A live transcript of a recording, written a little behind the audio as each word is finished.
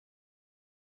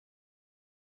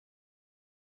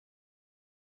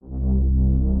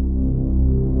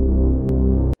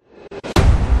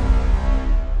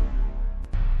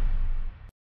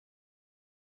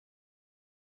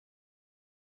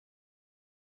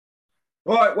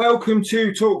Right, welcome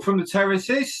to Talk from the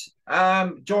Terraces.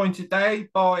 Joined today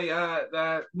by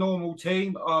the normal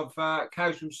team of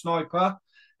Casual Sniper,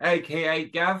 aka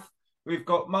Gav. We've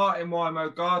got Martin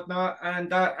Wymo Gardner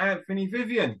and Anthony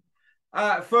Vivian.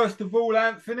 First of all,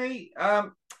 Anthony,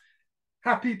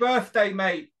 happy birthday,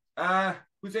 mate.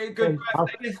 Was it a good Thanks, pal.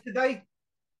 birthday yesterday?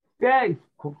 Yeah, it's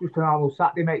just an normal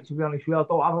Saturday, mate, to be honest with you. I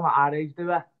don't have them at our age,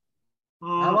 do I?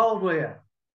 Mm. How old were you?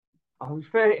 I was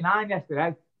 39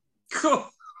 yesterday.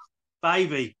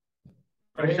 Baby.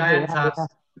 Wish I Crazy, had yeah,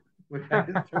 tasked. Wish I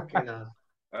had fucking had.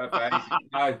 Amazing.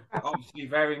 No, obviously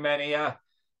very many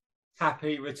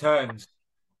happy returns.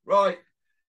 Right,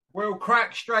 we'll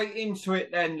crack straight into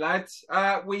it then, lads.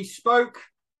 We spoke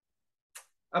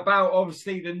about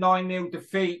obviously the 9-0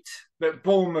 defeat that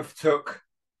Bournemouth took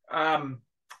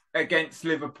against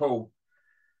Liverpool.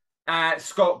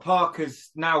 Scott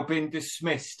Parker's now been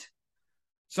dismissed.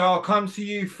 So I'll come to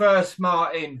you first,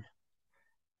 Martin.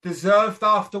 Deserved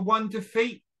after one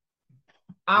defeat?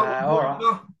 Out of All right.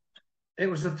 order? It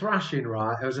was a thrashing,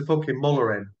 right? It was a fucking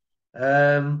mullering.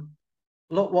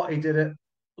 Look what he did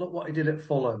at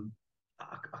Fulham.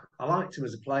 I liked him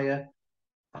as a player.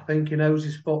 I think he knows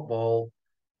his football.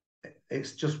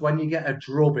 It's just when you get a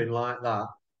drubbing like that,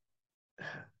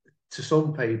 to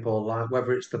some people, like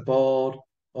whether it's the board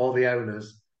or the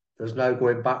owners, there's no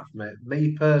going back from it.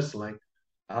 Me personally,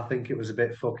 I think it was a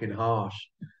bit fucking harsh.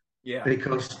 Yeah.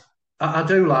 Because I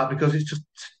do like because it's just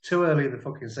too early in the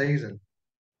fucking season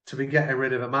to be getting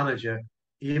rid of a manager.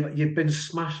 You've been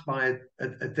smashed by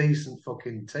a decent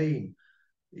fucking team,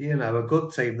 a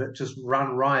good team that just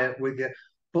ran riot with you.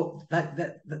 But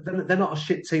they're not a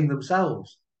shit team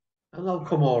themselves, and they'll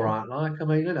come all right. Like I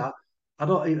mean, I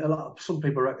don't. Some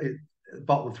people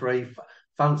bottom three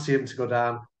fancy him to go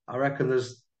down. I reckon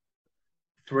there's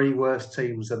three worse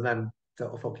teams than them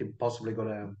that'll fucking possibly go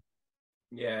down.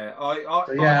 Yeah,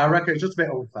 So yeah, I reckon it's just a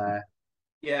bit unfair.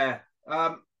 yeah.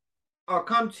 I'll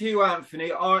come to you,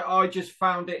 Anthony. I just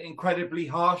found it incredibly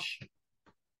harsh.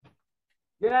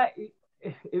 yeah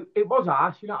it was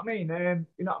harsh, you know what I mean?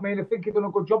 You know what I mean? I think he done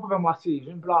a good job of him last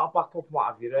season, brought it back up and what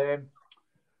have you.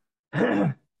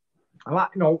 And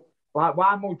like, like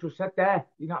Wymo just said there,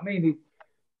 you know what I mean?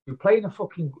 You're playing a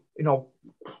fucking,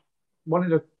 one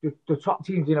of the top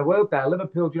teams in the world there,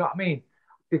 Liverpool, do you know what I mean?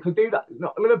 They could do that.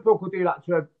 Liverpool could do that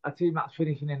to a team that's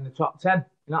finishing in the top 10.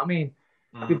 You know what I mean?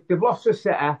 They've lost to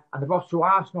City and they've lost to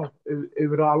Arsenal, who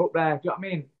were all up there. Do you know what I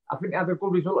mean? I think they had a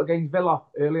good result against Villa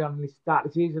early on in the start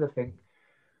of the season, I think.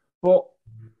 But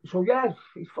so yeah,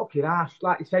 it's fucking harsh.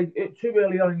 Like you say, it's too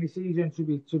early on in the season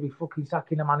to be fucking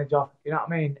sacking a manager. You know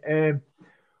what I mean?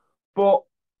 But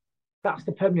that's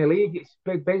the Premier League. It's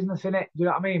big business, isn't it? Do you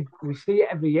know what I mean? We see it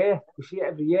every year. We see it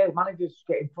every year. Managers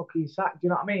getting fucking sacked. Do you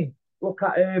know what I mean? Look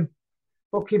at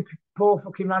fucking poor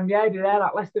fucking Ranieri there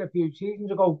at Leicester a few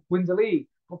seasons ago, wins the league.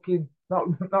 Fucking not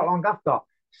long after.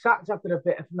 Sacked after a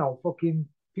bit of fucking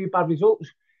few bad results.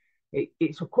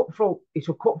 It's a cutthroat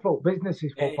business,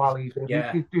 this football league.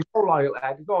 Yeah. There's no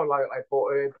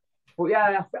loyalty, but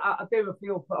yeah, I do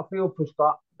feel for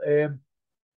Scott.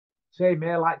 Same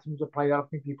here, liked him as a player. I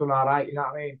think he's done all right. You know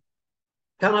what I mean?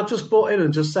 Can I just butt in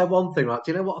and just say one thing? Right?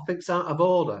 Do you know what I think's out of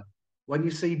order? When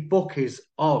you see bookies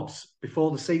odds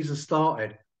before the season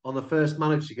started on the first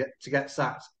manager to get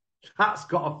sacked, that's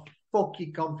got to fuck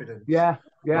your confidence. Yeah,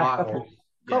 yeah. Right on.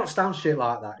 Can't stand shit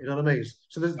like that. You know what I mean?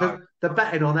 So they're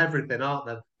betting on everything, aren't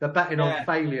they? They're betting on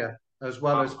failure as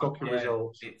well as fucking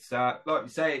results. It's like you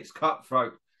say, it's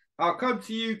cutthroat. I'll come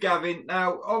to you, Gavin.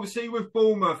 Now, obviously, with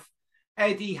Bournemouth,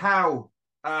 Eddie Howe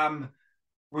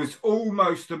was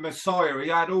almost a messiah. He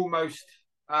had almost,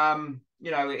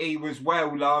 he was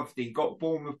well loved. He got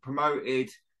Bournemouth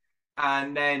promoted,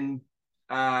 and then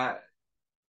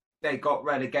they got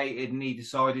relegated, and he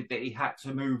decided that he had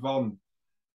to move on.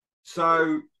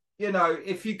 So,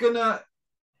 if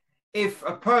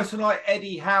a person like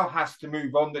Eddie Howe has to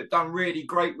move on that done really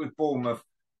great with Bournemouth,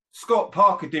 Scott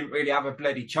Parker didn't really have a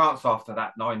bloody chance after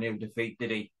that 9-0 defeat,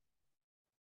 did he?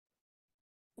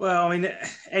 Well, I mean,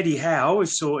 Eddie Howe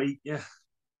always thought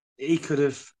he could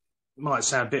have, might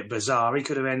sound a bit bizarre, he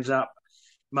could have ended up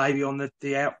maybe on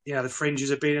the fringes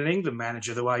of being an England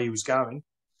manager the way he was going.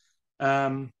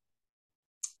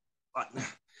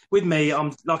 With me,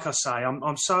 I'm like I say,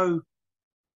 I'm so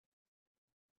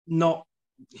not.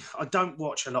 I don't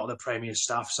watch a lot of the Premier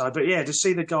stuff. So, but yeah, to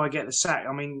see the guy get the sack,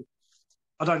 I mean,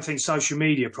 I don't think social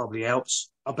media probably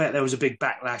helps. I bet there was a big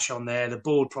backlash on there. The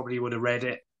board probably would have read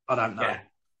it. I don't know.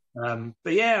 Yeah.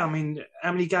 But yeah, I mean,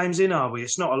 how many games in are we?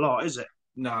 It's not a lot, is it?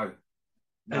 No.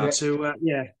 And to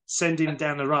send him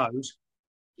down the road.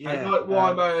 Yeah. And like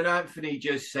Wymo and Anthony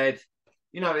just said,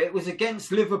 it was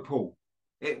against Liverpool.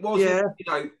 It wasn't,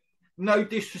 no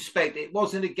disrespect. It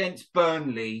wasn't against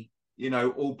Burnley,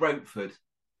 or Brentford.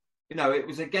 It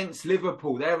was against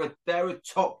Liverpool. They're a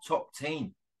top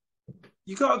team.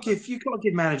 You got to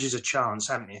give managers a chance,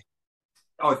 haven't you?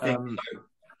 I think so.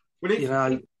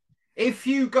 Well, if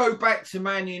you go back to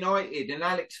Man United and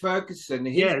Alex Ferguson,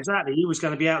 exactly, he was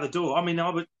going to be out the door. I mean,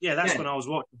 that's when I was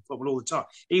watching football all the time.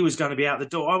 He was going to be out the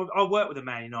door. I worked with a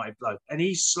Man United bloke, and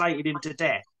he slated him to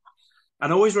death.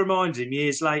 And I always remind him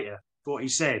years later what he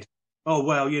said. Oh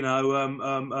well,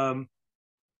 didn't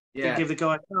give the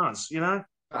guy a chance,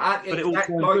 But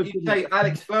like you say,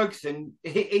 Alex Ferguson,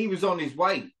 he was on his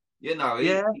way. He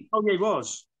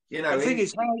was. The thing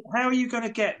is, how are you going to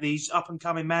get these up and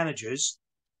coming managers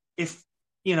if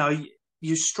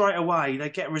you straight away they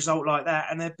get a result like that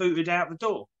and they're booted out the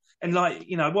door? And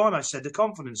Wimo said, the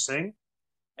confidence thing,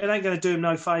 it ain't going to do him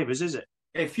no favours, is it?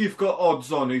 If you've got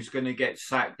odds on who's going to get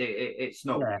sacked, it's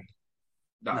not. Yeah.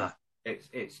 No,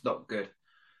 it's not good.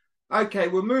 Okay,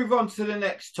 we'll move on to the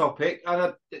next topic.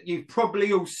 And you've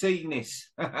probably all seen this.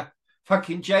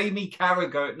 Fucking Jamie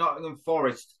Carragher at Nottingham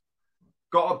Forest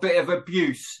got a bit of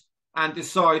abuse and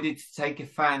decided to take a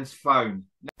fan's phone.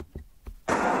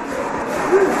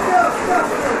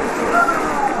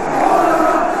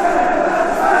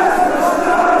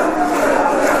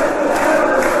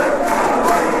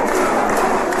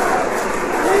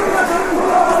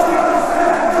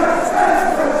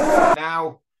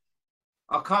 Now,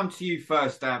 I'll come to you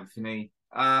first, Anthony.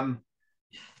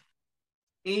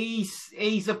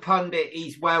 He's a pundit.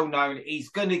 He's well known. He's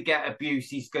going to get abuse.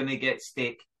 He's going to get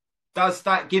stick. Does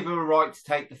that give him a right to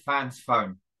take the fan's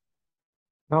phone?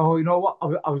 No, you know what?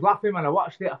 I was laughing when I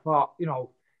watched it. I thought,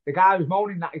 the guy was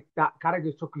moaning that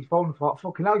Carragher took his phone. I thought,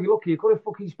 fucking hell, you're lucky. You could have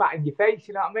fucking spat in your face.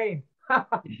 You know what I mean?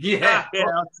 Yeah,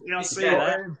 I see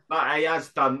that. That he has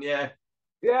done. Yeah.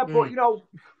 Yeah, but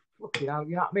fucking hell,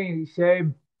 you know what I mean?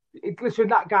 Listen,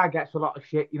 that guy gets a lot of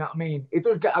shit. You know what I mean? He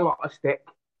does get a lot of stick.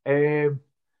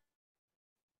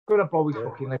 Gonna blow his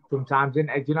fucking lip sometimes, isn't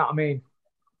it? Do you know what I mean?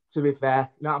 To be fair,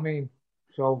 you know what I mean?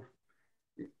 So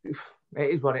it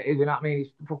is what it is, you know what I mean?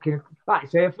 He's fucking, like I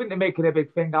say, I think they're making a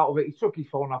big thing out of it. He took his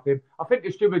phone off him. I think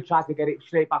the steward tried to get it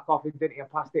straight back off him, didn't he? And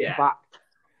passed it back.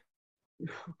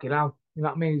 Fucking hell, you know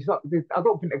what I mean? I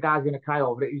don't think the guy's gonna cry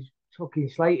over it. He's fucking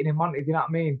slating him, wanted, you know what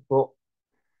I mean? But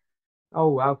oh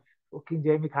well, fucking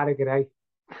Jamie Carragher,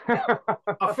 eh?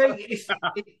 I think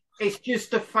it's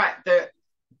just the fact that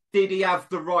did he have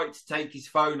the right to take his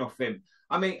phone off him?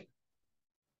 I mean,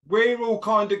 we're all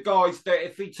kind of guys that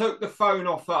if he took the phone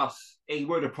off us, he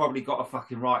would have probably got a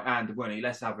fucking right hand, wouldn't he?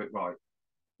 Let's have it right.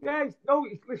 Yeah,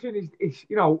 listen, he's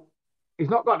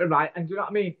not got the right, and you know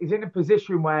what I mean? He's in a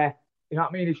position where, you know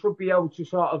what I mean, he should be able to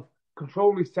sort of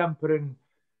control his temper and,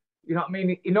 you know what I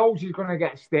mean? He knows he's going to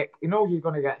get stick. He knows he's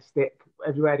going to get stick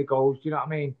everywhere he goes, do you know what I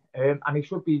mean? And he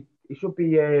should be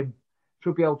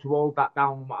able to hold that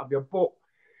down and what have you. But,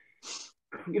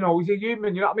 he's a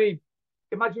human, you know what I mean?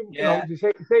 Imagine, the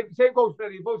same goes for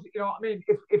any of us, you know what I mean?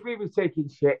 If we was taking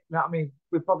shit, you know what I mean?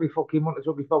 We'd probably fucking want to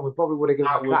took his phone. We probably would have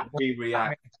given him a crack. We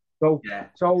react. So,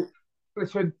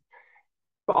 listen,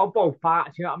 but on both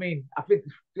parts, you know what I mean? I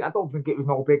don't think it was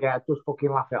no big head, just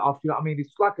fucking laugh it off, you know what I mean?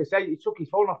 It's like I say, he took his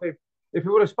phone off him. If he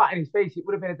would have spat in his face, it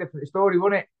would have been a different story,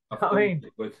 wouldn't it? You know what I mean?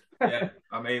 It would. Yeah,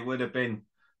 I mean, it would have been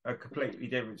a completely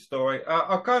different story.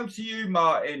 I'll come to you,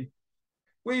 Martin.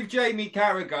 With Jamie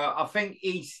Carragher, I think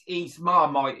he's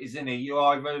Marmite, isn't he? You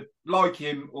either like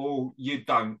him or you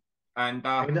don't. And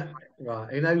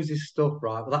he knows his stuff,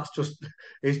 right? But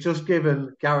he's just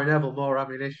given Gary Neville more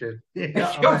ammunition. You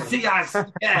know he has.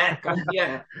 Yeah.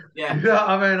 You know what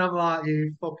I mean? I'm like,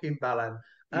 you fucking bellend.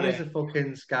 That is a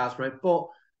fucking scarce rate. But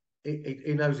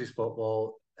he knows his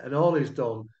football, and all he's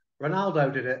done.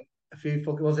 Ronaldo did it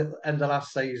was it end of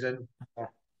last season?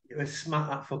 He was smack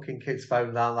that fucking kid's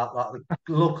phone down, the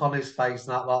look on his face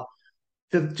and that lot.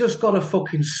 They've just got to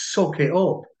fucking suck it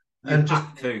up. And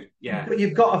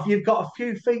you've got a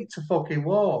few feet to fucking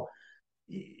walk.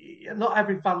 Not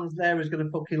every fan's there is going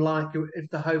to fucking like you if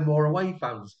they're home or away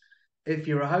fans. If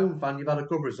you're a home fan, you've had a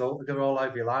good result, they're all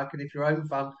over you like. And if you're a home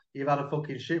fan, you've had a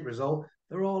fucking shit result,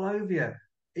 they're all over you.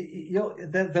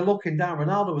 They're looking down.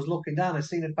 Ronaldo was looking down. I've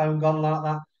seen a phone gone like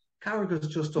that. Carragher's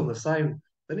just done the same.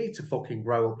 They need to fucking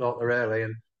grow up, don't they, really?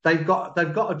 And they've got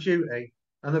a duty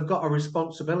and they've got a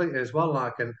responsibility as well.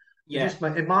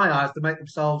 In my eyes, they make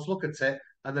themselves look at it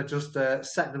and they're just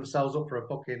setting themselves up for a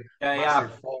fucking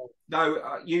massive fall.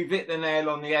 No, you've hit the nail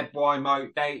on the head, Wimo.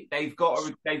 They've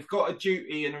got a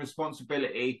duty and a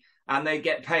responsibility, and they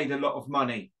get paid a lot of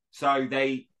money, so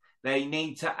they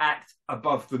need to act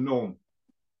above the norm.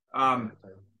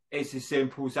 It's as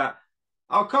simple as that.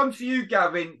 I'll come to you,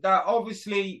 Gavin. That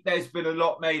obviously there's been a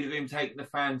lot made of him taking the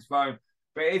fans' phone,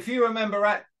 but if you remember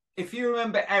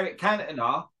Eric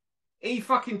Cantona, he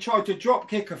fucking tried to drop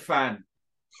kick a fan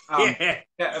at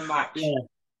a match.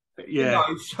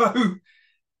 So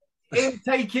him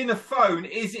taking a phone,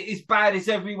 is it as bad as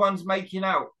everyone's making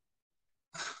out?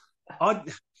 I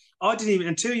didn't even,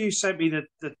 until you sent me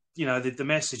the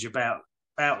message about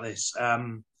this,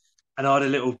 and I had a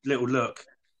little look.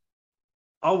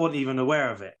 I wasn't even aware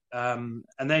of it. And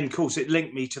then, of course, it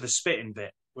linked me to the spitting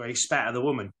bit where he spat at the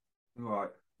woman. Right.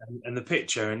 And the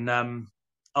picture. And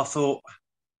I thought,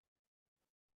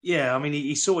 yeah, I mean,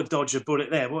 he sort of dodged a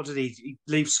bullet there. What did he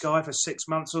leave Sky for 6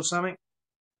 months or something?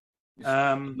 It's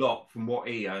a lot from what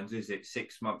he earns, is it?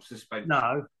 6 months suspension?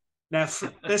 No. Now,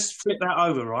 let's flip that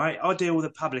over, right? I deal with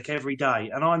the public every day,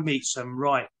 and I meet some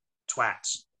right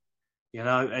twats,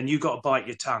 and you got to bite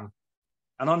your tongue.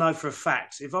 And I know for a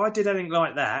fact, if I did anything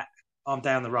like that, I'm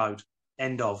down the road.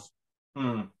 End of.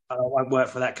 I won't work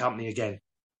for that company again.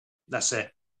 That's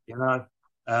it. They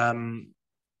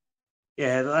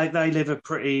live a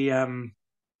pretty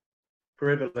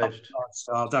privileged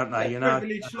lifestyle, don't they?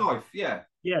 Privileged life, yeah.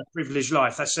 Yeah, privileged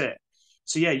life. That's it.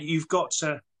 So yeah, you've got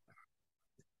to.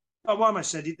 Like Wamo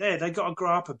said it there, they've got to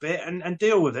grow up a bit and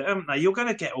deal with it, haven't they? You're going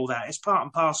to get all that. It's part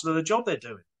and parcel of the job they're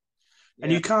doing,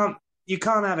 and you can't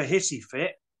have a hissy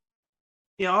fit.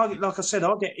 Like I said,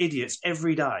 I get idiots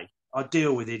every day. I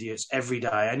deal with idiots every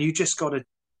day, and you just got to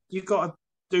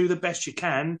do the best you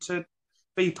can to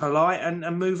be polite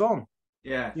and move on.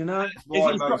 Yeah,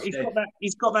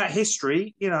 he's got that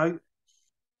history.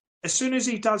 As soon as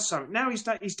he does something, now he's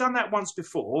done that once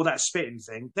before, that spitting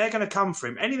thing. They're going to come for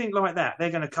him. Anything like that,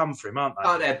 they're going to come for him, aren't they?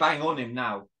 Oh, they're bang on him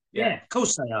now. Yeah, of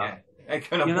course they are. Yeah. They're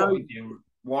going to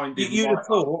wind him. You'd have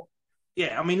thought.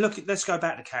 Yeah, I mean, let's go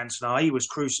back to Cantona. He was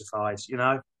crucified,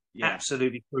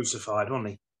 absolutely crucified, wasn't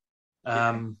he?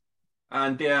 And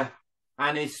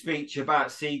his speech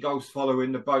about seagulls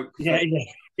following the boat. Yeah.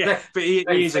 But he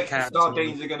is a Cantona.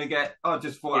 Sardines are going to get. I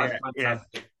just thought that was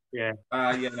fantastic. Yeah.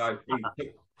 He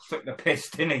took the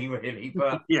piss, didn't he? Really,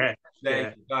 but there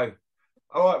you go.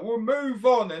 All right, we'll move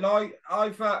on. And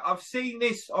I've seen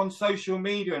this on social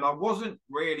media, and I wasn't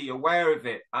really aware of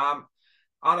it. And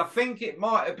I think it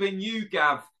might have been you,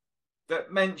 Gav,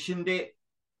 that mentioned it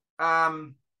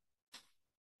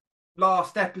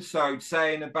last episode,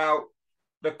 saying about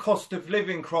the cost of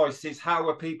living crisis. How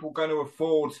are people going to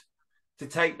afford to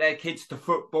take their kids to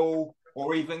football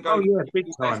or even go big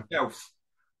time. themselves?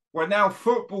 Well, now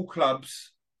football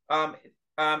clubs,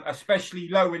 especially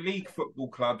lower league football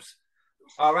clubs,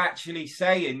 are actually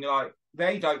saying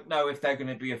they don't know if they're going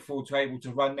to be able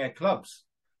to run their clubs.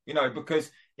 Because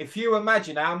if you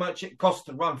imagine how much it costs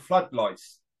to run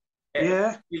floodlights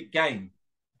every game,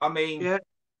 I mean,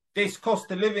 this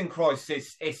cost of living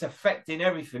crisis, it's affecting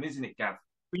everything, isn't it, Gav?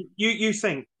 You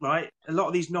think, right? A lot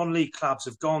of these non-league clubs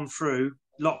have gone through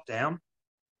lockdown,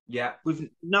 with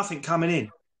nothing coming in.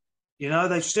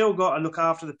 They've still got to look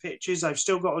after the pitches. They've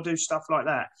still got to do stuff like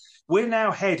that. We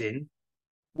are heading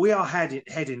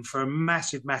for a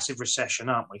massive, massive recession,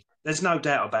 aren't we? There's no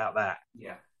doubt about that.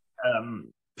 Yeah.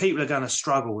 People are going to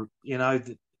struggle.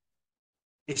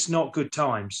 It's not good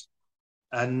times.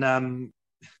 And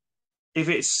if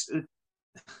it's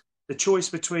the choice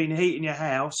between heating your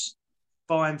house,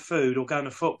 buying food, or going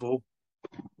to football,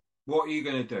 what are you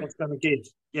going to do? What's going to give?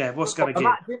 Yeah, what's going to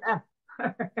give?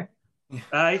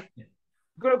 Hey? You've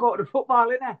got to go to the football,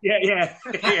 innit? Yeah.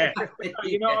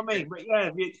 You know what I mean? But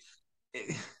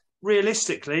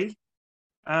realistically,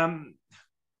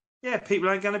 people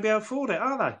ain't going to be able to afford it,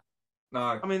 are they?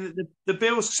 No. I mean, the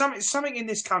bills. Something in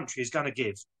this country is going to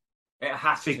give. It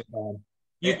has to.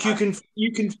 You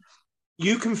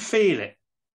can feel it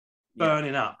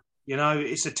burning up.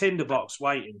 It's a tinderbox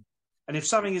waiting. And if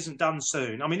something isn't done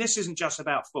soon, I mean, this isn't just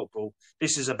about football.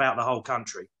 This is about the whole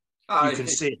country. You can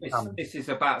see it coming. This is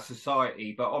about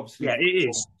society, but obviously... Yeah, it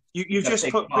is. You just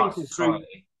put people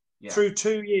through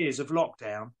 2 years of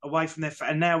lockdown away from their...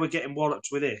 And now we're getting walloped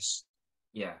with this.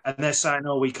 Yeah. And they're saying,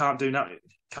 we can't do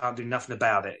nothing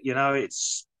about it.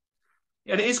 It's...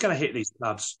 Yeah. And it is going to hit these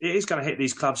clubs. It is going to hit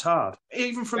these clubs hard.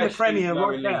 Even from the Premier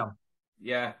right down.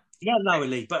 Yeah. Yeah, lower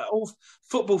league, but all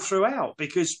football throughout,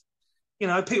 because,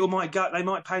 people might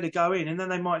pay to go in, and then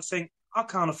they might think, I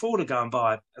can't afford to go and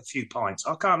buy a few pints.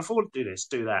 I can't afford to do this,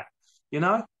 do that.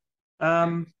 No,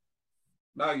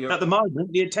 at the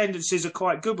moment, the attendances are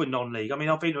quite good with non-league. I mean,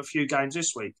 I've been to a few games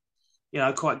this week,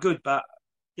 quite good. But,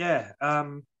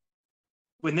 when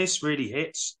this really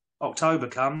hits, October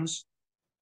comes,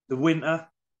 the winter,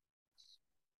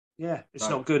 it's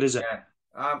not good, is it? Yeah.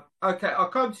 Okay, I'll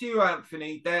come to you,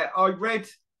 Anthony. I read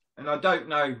and I don't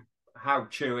know how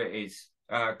true it is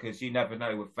because you never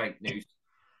know with fake news.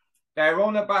 They're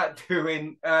on about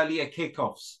doing earlier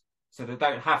kickoffs so they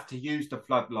don't have to use the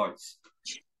floodlights.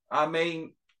 I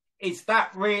mean, is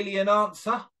that really an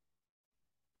answer?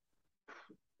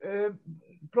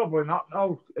 Probably not.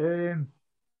 No.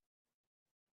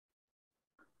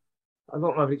 I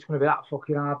don't know if it's going to be that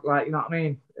fucking hard. Like, you know what I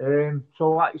mean?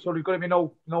 So there's going to be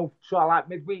no sort of like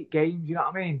midweek games. You know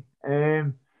what I mean?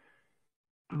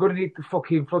 You're going to need the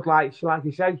fucking floodlights, like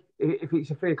you say. If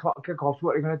it's a 3 o'clock kickoff,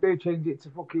 what are you going to do? Change it to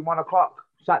fucking 1 o'clock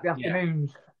Saturday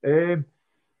afternoons? If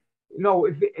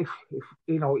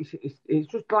you know,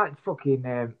 it's just like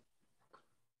fucking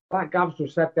like Gav's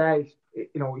just said there.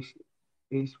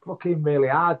 It's fucking really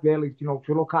hard, really. You know,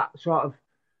 to look at sort of.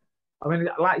 I mean,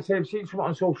 like I say, I've seen something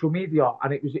on social media,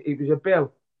 and it was a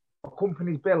bill, a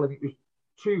company's bill, and it was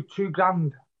two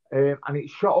grand, and it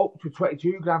shot up to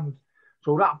 22 grand.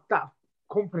 So that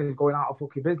company is going out of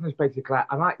fucking business basically,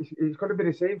 and like it's going to be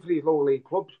the same for these lower league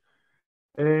clubs.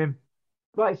 Like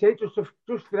I say, just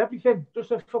for everything,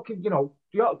 just a fucking, you know,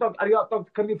 the hot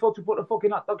dog, can you afford to put the fucking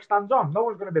hot dog stands on? No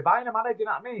one's going to be buying them, are they? Do you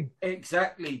know what I mean?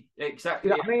 Exactly. You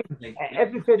know what I mean?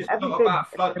 Everything. Not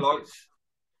about floodlights.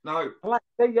 No. Like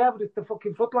I say, yeah, but it's the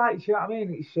fucking floodlights, you know what I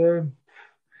mean? It's Can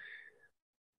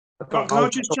I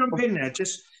just jump in there?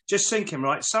 Just thinking,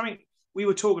 right? Something we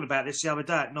were talking about this the other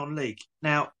day at non-league.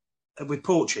 Now, with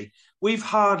Porchy, we've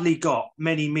hardly got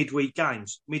many midweek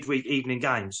evening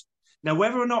games. Now,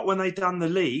 whether or not when they done the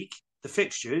league, the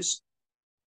fixtures,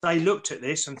 they looked at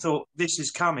this and thought, this is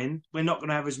coming, we're not going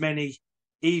to have as many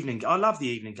evening. I love the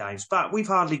evening games, but we've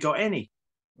hardly got any.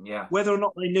 Yeah. Whether or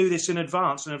not they knew this in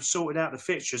advance and have sorted out the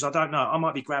fixtures, I don't know. I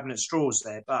might be grabbing at straws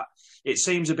there, but it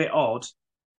seems a bit odd.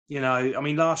 You know, I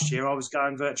mean, last year I was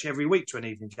going virtually every week to an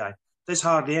evening game. There's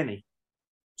hardly any.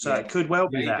 So it could well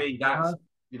be maybe that's,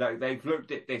 you know, they've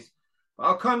looked at this.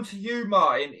 I'll come to you,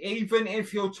 Martin. Even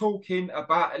if you're talking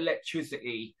about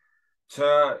electricity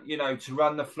to, you know, to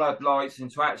run the floodlights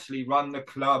and to actually run the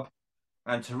club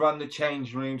and to run the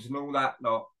change rooms and all that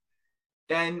lot,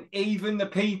 then even the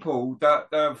people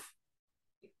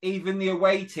even the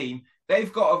away team,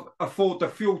 they've got to afford the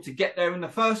fuel to get there in the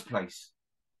first place.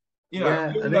 You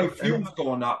know, fuel's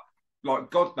gone up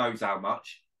like God knows how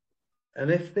much.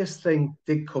 And if this thing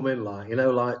did come in like, you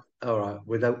know, like, all right,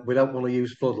 we don't want to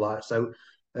use floodlights, so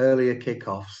earlier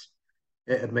kickoffs,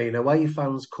 it'd mean away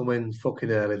fans come in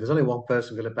fucking early. There's only one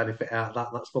person going to benefit out of that,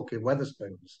 and that's fucking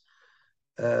Weatherspoons.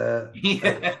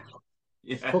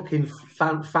 Fucking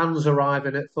fans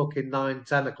arriving at fucking 9,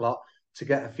 10 o'clock to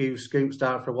get a few scoops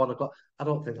down for 1 o'clock. I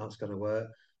don't think that's going to work.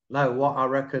 No, what I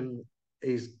reckon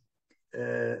is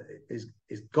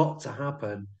got to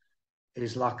happen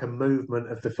is like a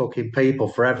movement of the fucking people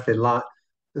for everything. Like,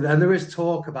 and there is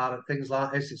talk about it, things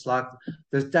like this. It's like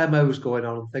there's demos going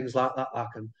on and things like that. Like,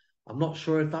 and I'm not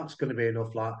sure if that's going to be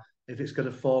enough. Like, if it's going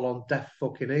to fall on deaf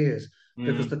fucking ears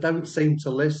because they don't seem to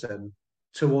listen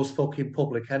to us fucking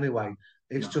public anyway.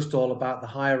 It's just all about the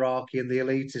hierarchy and the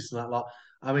elitists and that lot.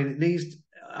 I mean, it needs.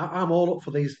 I'm all up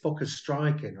for these fuckers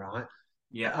striking, right?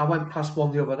 Yeah. I went past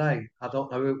one the other day. I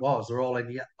don't know who it was. They're all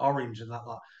in orange and that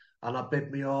lot. And I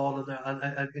bid me all,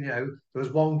 and you know, there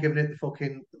was one giving it the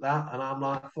fucking that, and I'm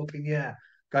like, fucking yeah,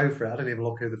 go for it. I didn't even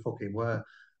look who the fucking were.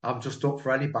 I'm just up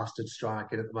for any bastard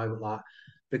striking at the moment, like,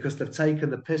 because they've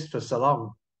taken the piss for so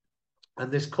long,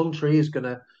 and this country is going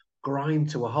to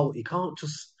grind to a halt. You can't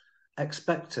just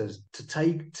expect us to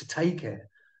take it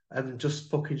and just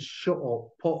fucking shut up,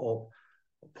 put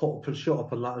up and shut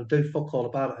up and do fuck all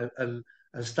about it and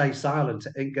stay silent.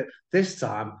 And get this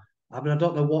time. I mean, I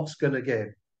don't know what's going to give.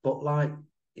 But, like,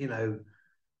 you know,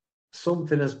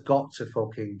 something has got to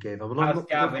fucking give. I mean, I'm not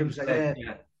going to say,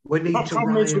 we need to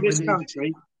problem is with this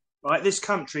country, right? This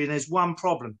country, there's one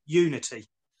problem: unity.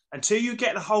 Until you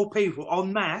get the whole people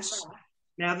en masse.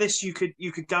 Now, this you could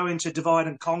go into divide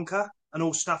and conquer and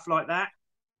all stuff like that.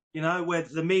 You know, where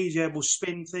the media will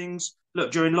spin things.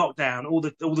 Look, during lockdown, all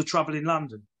the trouble in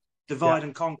London. Divide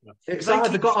and conquer. It's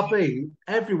either got to be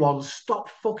everyone stop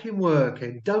fucking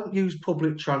working, don't use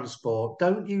public transport,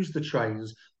 don't use the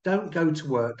trains, don't go to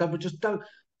work, don't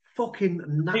fucking.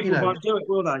 People won't do it,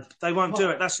 will they? They won't do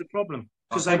it. That's the problem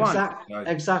because they won't.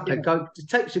 Exactly. Yeah.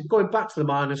 Going back to the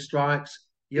miners' strikes.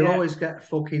 You'll always get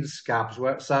fucking scabs.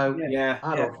 I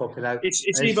don't fucking know.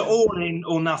 It's either all in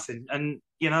or nothing, and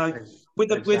you know, with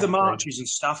the marches and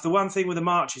stuff. The one thing with the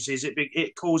marches is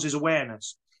it causes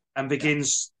awareness and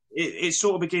begins. It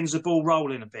sort of begins the ball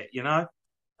rolling a bit, you know.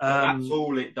 That's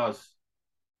all it does.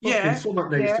 Something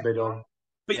needs to be done.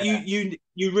 But you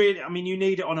really, I mean, you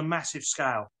need it on a massive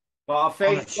scale. But I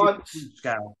think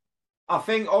I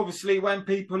think obviously when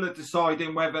people are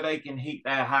deciding whether they can heat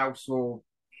their house or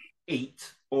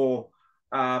eat or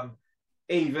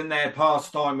even their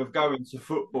pastime of going to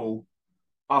football,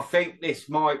 I think this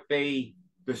might be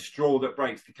the straw that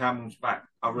breaks the camel's back.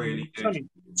 I really do.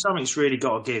 Something's really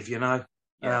got to give, you know.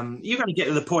 Yeah. You're going to get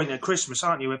to the point at Christmas,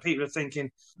 aren't you, where people are thinking,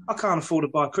 I can't afford to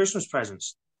buy Christmas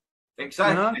presents.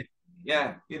 Exactly. You know?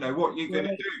 Yeah. You know, what you're going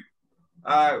to do?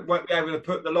 Won't be able to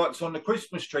put the lights on the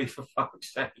Christmas tree, for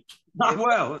fuck's sake.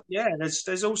 Well, yeah,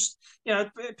 there's also, you know,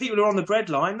 people who are on the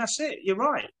breadline, that's it. You're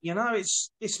right. You know,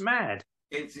 it's mad.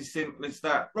 It's as simple as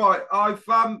that. Right. I've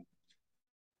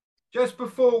just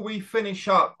before we finish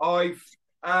up, I've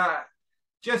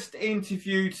just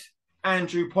interviewed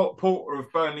Andrew Porter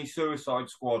of Burnley Suicide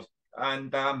Squad,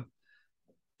 and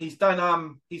he's done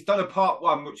a part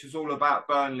one, which was all about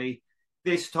Burnley.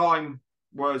 This time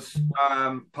was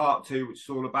part two, which is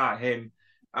all about him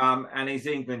and his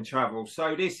England travel.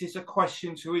 So this is a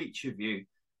question to each of you,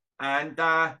 and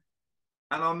I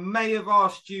may have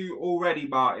asked you already,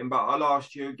 Martin, but I'll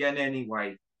ask you again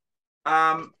anyway.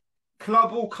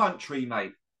 Club or country,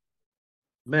 mate?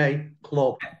 Me,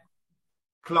 club.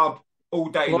 Club all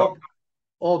day Club, long.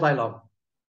 all day long.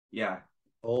 Yeah,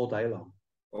 All day long.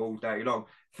 all day long.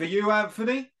 For you,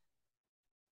 Anthony?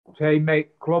 Say,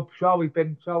 mate, club. It's always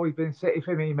been City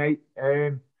for me, mate.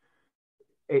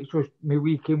 It's just me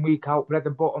week in, week out, bread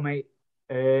and butter, mate.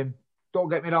 Don't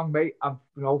get me wrong, mate. I've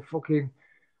fucking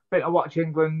been to watch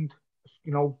England,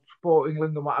 support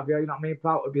England and whatever. You know what I mean?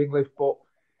 Proud to be English, but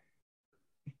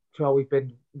it's always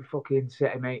been fucking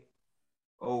City, mate.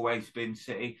 Always been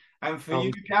City. And for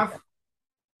you, Gav?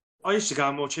 I used to go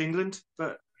and watch England,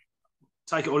 but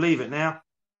take it or leave it now.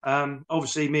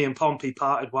 Obviously, me and Pompey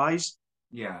parted ways.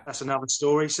 Yeah. That's another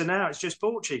story. So now it's just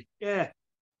Porchy. Yeah.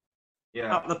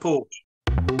 Yeah. Up the porch.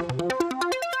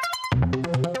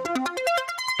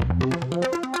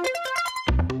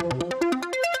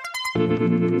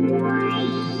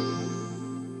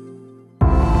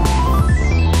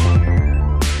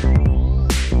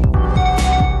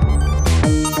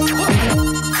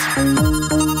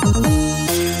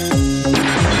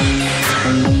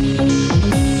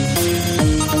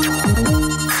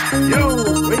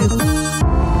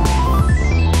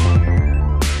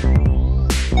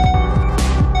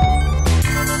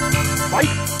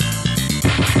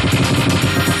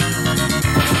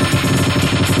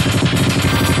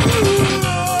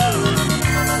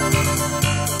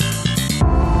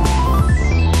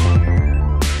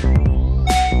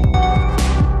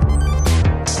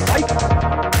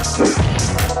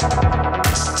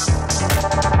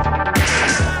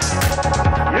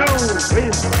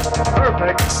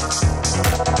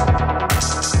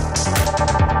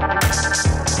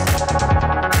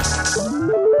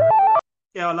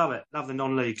 Yeah, I love it. Love the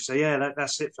non-league. So yeah,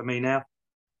 that's it for me now.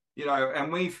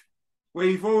 And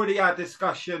we've already had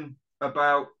discussion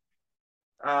about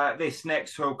this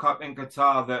next World Cup in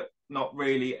Qatar that not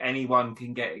really anyone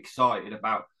can get excited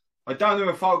about. I don't know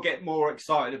if I'll get more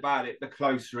excited about it the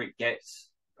closer it gets.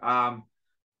 I'm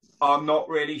not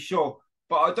really sure.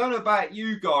 But I don't know about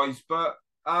you guys, but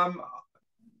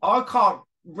I can't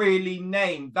really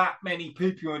name that many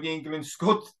people in the England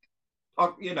squad. I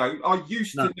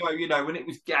used to know, when it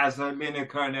was Gaza,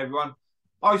 Lineker and everyone,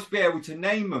 I used to be able to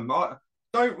name them. I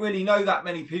don't really know that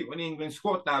many people in the England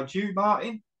squad now. Do you,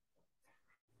 Martin?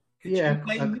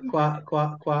 Quite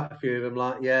a few of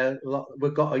them.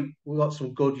 We've got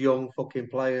some good young fucking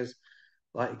players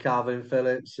like Calvin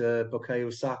Phillips,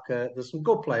 Bukayo Saka. There's some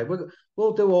good players.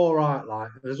 We'll do all right.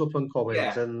 There's up and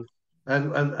comings,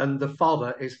 and the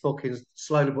fodder is fucking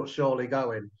slowly but surely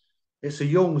going. It's a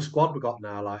young squad we've got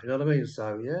now, you know what I mean?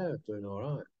 So yeah, doing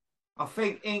all right. I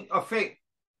think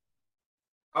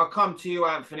I'll come to you,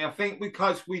 Anthony. I think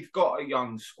because we've got a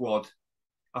young squad,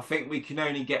 I think we can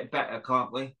only get better,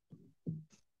 can't we?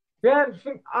 Yeah, I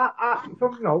think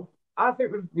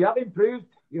we have improved.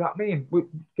 You know what I mean? We're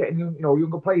getting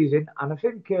younger players in, and I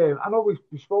think I know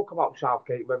we spoke about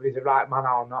Southgate, whether he's the right man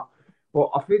or not,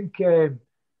 but I think.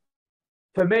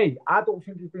 For me, I don't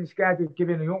think he's been scared of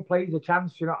giving the young players a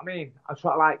chance. You know what I mean? I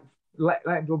sort of let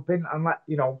them jump in and let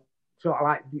the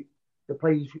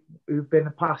players who've been in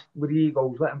the past with the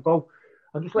Eagles, let them go,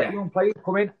 and just let the young players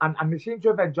come in, and they seem to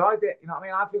have enjoyed it. You know what I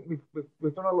mean? I think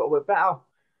we've done a little bit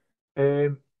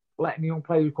better, letting the young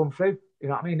players come through. You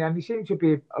know what I mean? And they seem to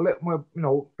be a little more,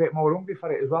 bit more hungry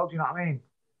for it as well. Do you know what I mean?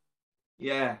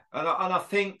 Yeah, and I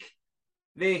think.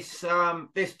 This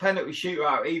penalty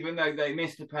shootout, even though they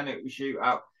missed the penalty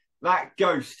shootout, that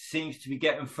ghost seems to be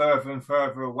getting further and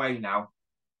further away now.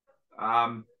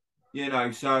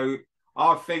 So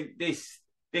I think this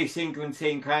England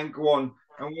team can go on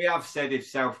And we have said if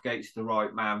Southgate's the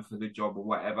right man for the job or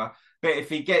whatever. But if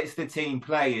he gets the team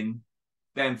playing,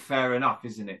 then fair enough,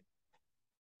 isn't it?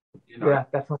 Yeah,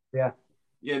 definitely.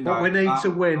 Yeah. But we need to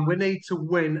win. We need to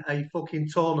win a fucking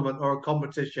tournament or a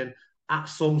competition at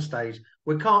some stage.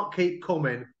 We can't keep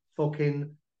coming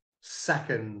fucking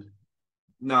second.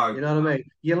 No. You know what I mean?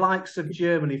 Your likes of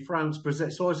Germany, France, Brazil,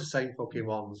 it's always the same fucking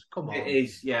ones. Come on. It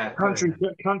is, yeah.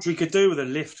 Country could do with a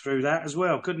lift through that as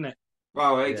well, couldn't it?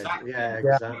 Well, exactly. Yeah,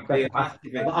 exactly.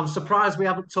 But I'm surprised we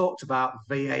haven't talked about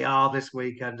VAR this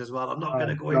weekend as well. I'm not going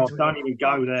to go into it. Don't even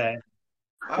go there.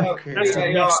 Okay. That's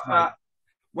a mess, mate.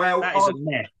 Well, that is a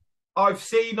mess. I've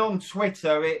seen on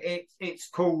Twitter it's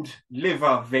called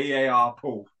liver VAR,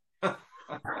 Paul. Did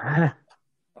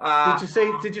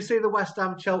you see the West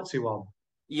Ham Chelsea one?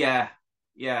 Yeah.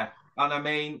 And I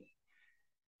mean,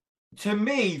 to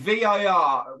me,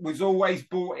 VAR was always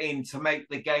brought in to make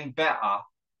the game better.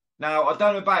 Now, I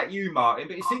don't know about you, Martin,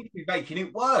 but it seems to be making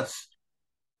it worse.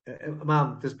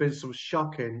 Man, there's been some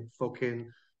shocking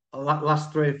fucking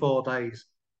last 3 or 4 days,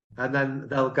 and then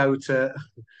they'll go to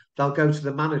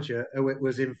the manager who it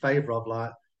was in favour of,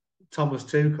 like Thomas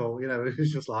Tuchel. You know,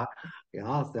 it's just like, it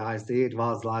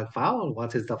was like foul.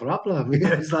 What is the problem?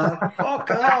 It's like, fuck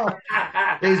off.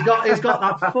 He's got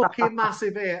that fucking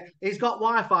massive ear. He's got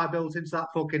Wi-Fi built into that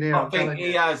fucking ear. I think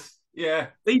he has. Yeah.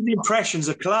 These impressions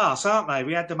are class, aren't they?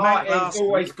 We had the Martin's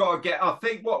always got to get. I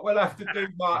think what we'll have to do,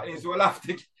 Martin, is we'll have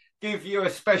to give you a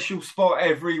special spot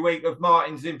every week of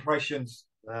Martin's impressions.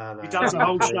 No. He does a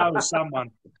whole show with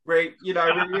someone. We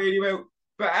really will.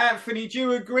 But Anthony, do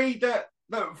you agree that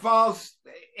VAR's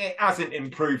it hasn't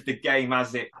improved the game,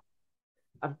 has it?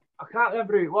 I can't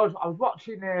remember who it was. I was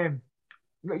watching.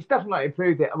 It's definitely not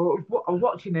improved it. I was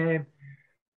watching.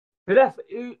 The ref,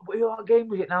 what game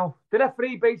was it now? The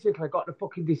referee basically got the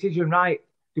fucking decision right.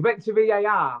 He went to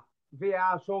VAR.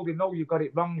 VAR told him, no, you got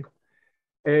it wrong.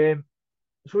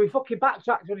 So he fucking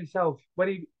backtracked on himself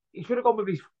when he should have gone with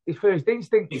his first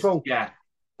instinct.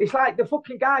 It's like the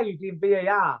fucking guy who's doing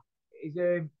VAR is,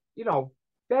 they're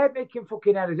making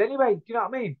fucking errors anyway. Do you know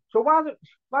what I mean? So why don't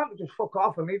we just fuck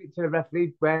off and leave it to the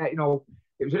referee where, it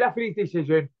was a referee's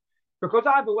decision? Because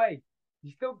either way,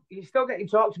 he's still getting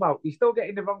talked about. He's still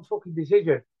getting the wrong fucking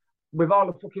decision with all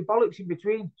the fucking bollocks in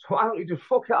between. So why don't you just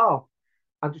fuck it off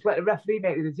and just let the referee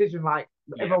make the decision like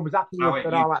everyone was happy with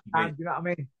for all that time? Do you know what I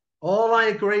mean? All I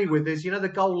agree with is,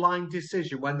 the goal line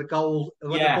decision when the ball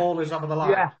is over the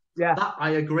line. Yeah. That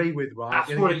I agree with, right?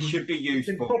 That's what it should be used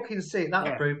for. You can fucking see it,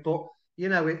 that's proof. But,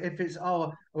 if it's,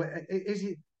 is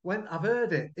it, when I've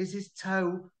heard it, is his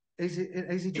toe... Is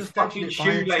he just edging it by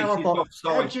a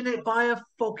toe? Edging it by a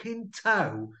fucking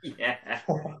toe? Yeah.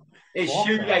 His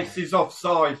shoelace is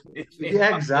offside.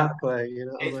 Yeah, exactly.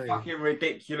 It's fucking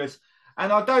ridiculous.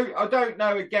 And I don't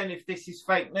know again if this is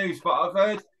fake news, but I've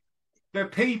heard the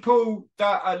people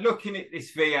that are looking at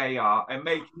this VAR and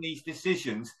making these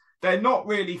decisions, they're not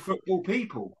really football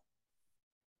people.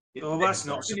 Oh, that's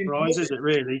not a surprise, is it,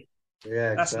 really?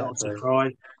 Yeah, that's not a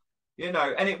surprise.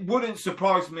 And it wouldn't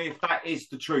surprise me if that is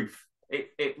the truth.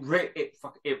 It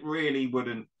really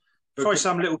wouldn't. Probably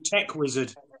some little tech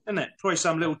wizard, isn't it? Probably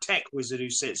some little tech wizard who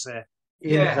sits there.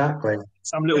 Yeah, exactly.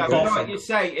 Some little boffin. Like you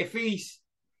say,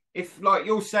 if like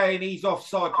you're saying he's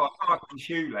offside by a fucking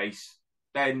shoelace,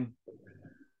 then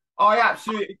I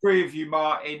absolutely agree with you,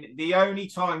 Martin. The only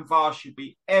time VAR should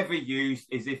be ever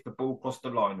used is if the ball crossed the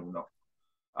line or not.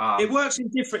 It works in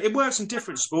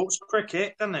different sports,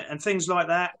 cricket, doesn't it, and things like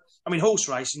that. I mean, horse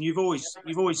racing, you've always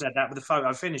had that with the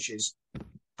photo finishes,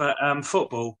 but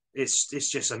football, it's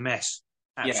just a mess,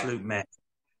 absolute mess.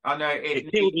 I know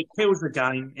it kills the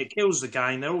game. It kills the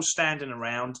game. They're all standing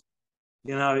around.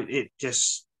 It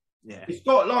just It's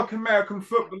got like American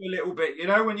football a little bit.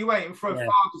 When you're waiting for a VAR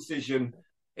decision,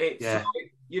 it's like,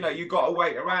 you got to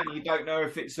wait around. You don't know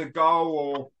if it's a goal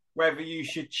or whether you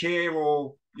should cheer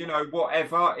or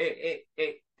whatever.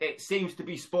 It seems to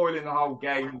be spoiling the whole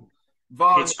game.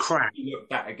 VAR it's crap.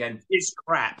 Looked at again. It's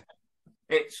crap.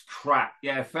 It's crap.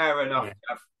 Yeah, fair enough.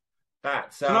 Yeah.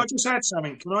 That's. Can I just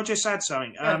add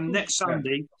something? Next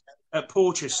Sunday at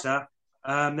Portchester,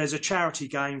 there's a charity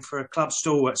game for a club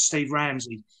stalwart, Steve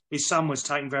Ramsey. His son was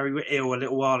taken very ill a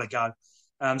little while ago.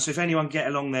 So if anyone get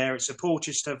along there, it's a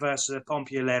Portchester versus a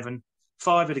Pompey 11.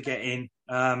 £5 to get in.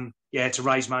 To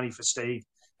raise money for Steve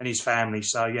and his family.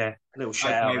 So a little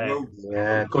shout out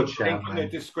there. Good shout. Link in the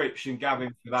description,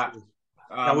 Gavin, for that.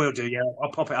 I will do. Yeah, I'll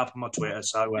pop it up on my Twitter.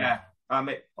 So all right,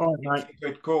 mate.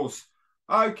 Good cause.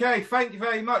 Okay, thank you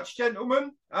very much,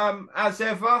 gentlemen. As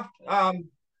ever,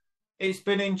 it's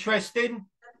been interesting.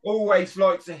 Always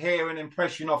like to hear an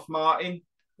impression off Martin.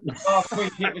 Last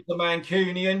week it was the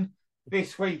Mancunian.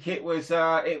 This week it was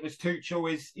Tuchel.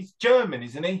 He's German,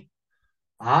 isn't he?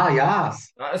 Ah,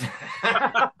 yes.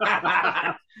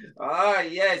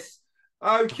 Yes.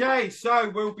 Okay, so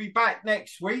we'll be back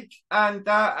next week, and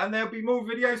there'll be more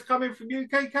videos coming from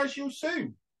UK Casual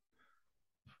soon.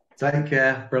 Take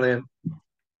care. Brilliant.